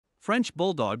French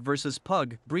Bulldog versus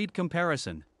Pug breed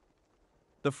comparison.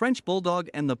 The French Bulldog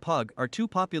and the Pug are two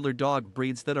popular dog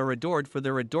breeds that are adored for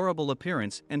their adorable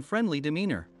appearance and friendly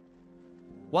demeanor.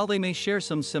 While they may share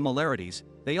some similarities,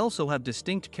 they also have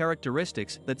distinct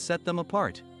characteristics that set them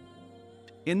apart.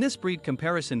 In this breed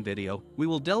comparison video, we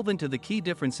will delve into the key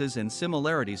differences and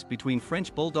similarities between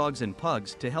French Bulldogs and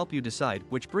Pugs to help you decide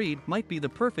which breed might be the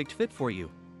perfect fit for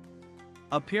you.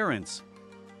 Appearance.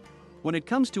 When it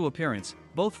comes to appearance,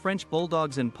 both French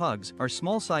Bulldogs and Pugs are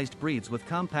small-sized breeds with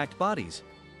compact bodies.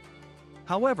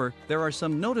 However, there are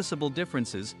some noticeable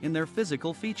differences in their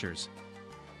physical features.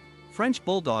 French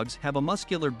Bulldogs have a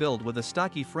muscular build with a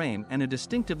stocky frame and a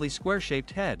distinctively square-shaped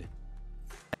head.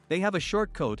 They have a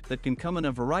short coat that can come in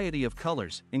a variety of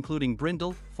colors, including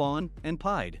brindle, fawn, and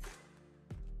pied.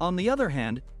 On the other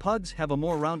hand, Pugs have a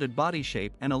more rounded body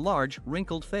shape and a large,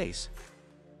 wrinkled face.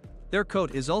 Their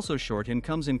coat is also short and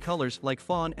comes in colors like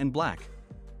fawn and black.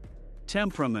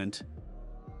 Temperament.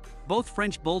 Both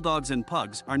French Bulldogs and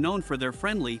Pugs are known for their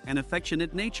friendly and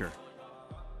affectionate nature.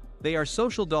 They are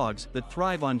social dogs that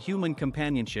thrive on human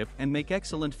companionship and make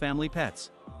excellent family pets.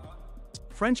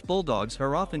 French Bulldogs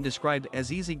are often described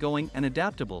as easygoing and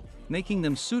adaptable, making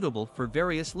them suitable for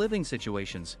various living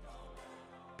situations.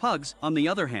 Pugs, on the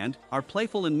other hand, are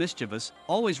playful and mischievous,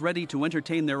 always ready to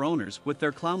entertain their owners with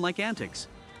their clown-like antics.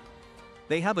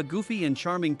 They have a goofy and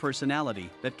charming personality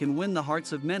that can win the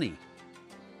hearts of many.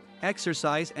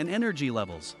 Exercise and energy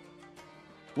levels.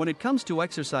 When it comes to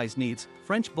exercise needs,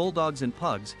 French Bulldogs and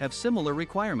Pugs have similar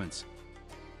requirements.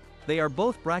 They are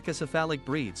both brachycephalic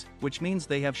breeds, which means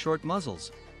they have short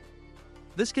muzzles.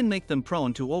 This can make them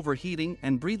prone to overheating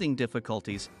and breathing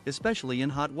difficulties, especially in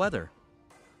hot weather.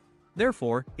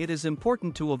 Therefore, it is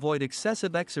important to avoid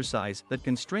excessive exercise that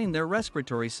can strain their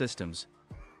respiratory systems.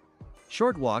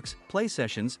 Short walks, play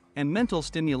sessions, and mental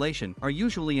stimulation are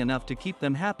usually enough to keep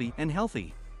them happy and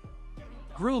healthy.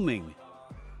 Grooming.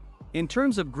 In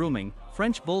terms of grooming,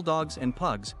 French Bulldogs and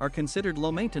Pugs are considered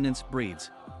low-maintenance breeds.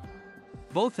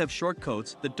 Both have short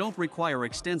coats that don't require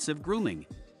extensive grooming.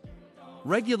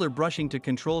 Regular brushing to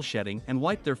control shedding and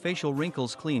wipe their facial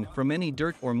wrinkles clean from any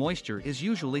dirt or moisture is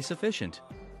usually sufficient.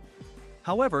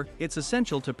 However, it's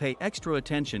essential to pay extra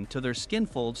attention to their skin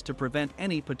folds to prevent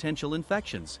any potential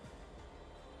infections.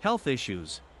 Health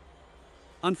issues.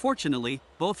 Unfortunately,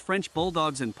 both French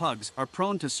Bulldogs and Pugs are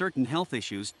prone to certain health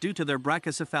issues due to their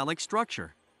brachycephalic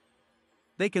structure.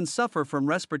 They can suffer from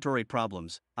respiratory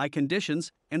problems, eye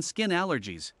conditions, and skin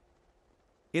allergies.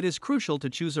 It is crucial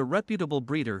to choose a reputable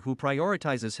breeder who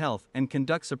prioritizes health and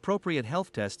conducts appropriate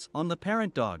health tests on the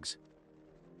parent dogs.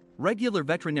 Regular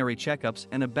veterinary checkups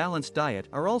and a balanced diet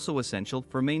are also essential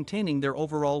for maintaining their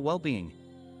overall well-being.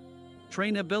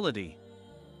 Trainability.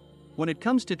 When it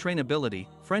comes to trainability,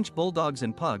 French Bulldogs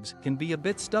and Pugs can be a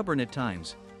bit stubborn at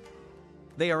times.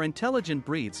 They are intelligent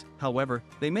breeds, however,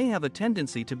 they may have a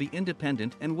tendency to be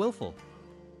independent and willful.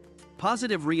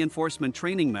 Positive reinforcement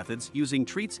training methods using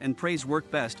treats and praise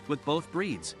work best with both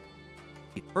breeds.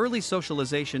 Early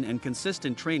socialization and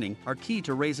consistent training are key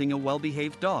to raising a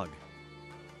well-behaved dog.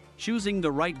 Choosing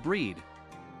the right breed.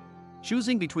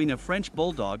 Choosing between a French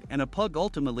Bulldog and a Pug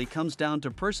ultimately comes down to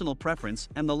personal preference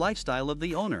and the lifestyle of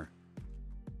the owner.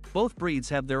 Both breeds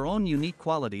have their own unique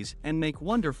qualities and make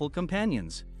wonderful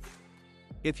companions.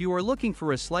 If you are looking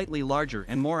for a slightly larger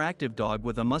and more active dog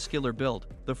with a muscular build,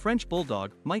 the French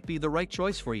Bulldog might be the right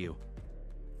choice for you.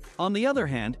 On the other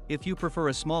hand, if you prefer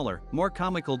a smaller, more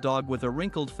comical dog with a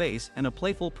wrinkled face and a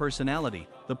playful personality,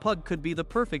 the Pug could be the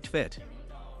perfect fit.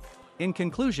 In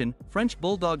conclusion, French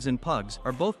Bulldogs and Pugs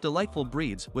are both delightful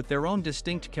breeds with their own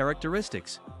distinct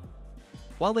characteristics.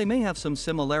 While they may have some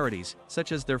similarities,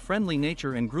 such as their friendly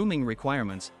nature and grooming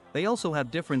requirements, they also have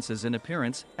differences in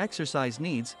appearance, exercise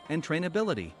needs, and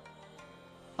trainability.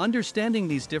 Understanding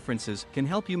these differences can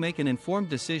help you make an informed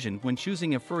decision when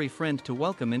choosing a furry friend to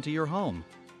welcome into your home.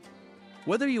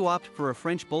 Whether you opt for a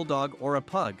French Bulldog or a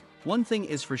Pug, one thing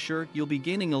is for sure: you'll be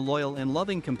gaining a loyal and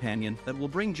loving companion that will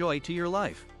bring joy to your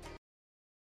life.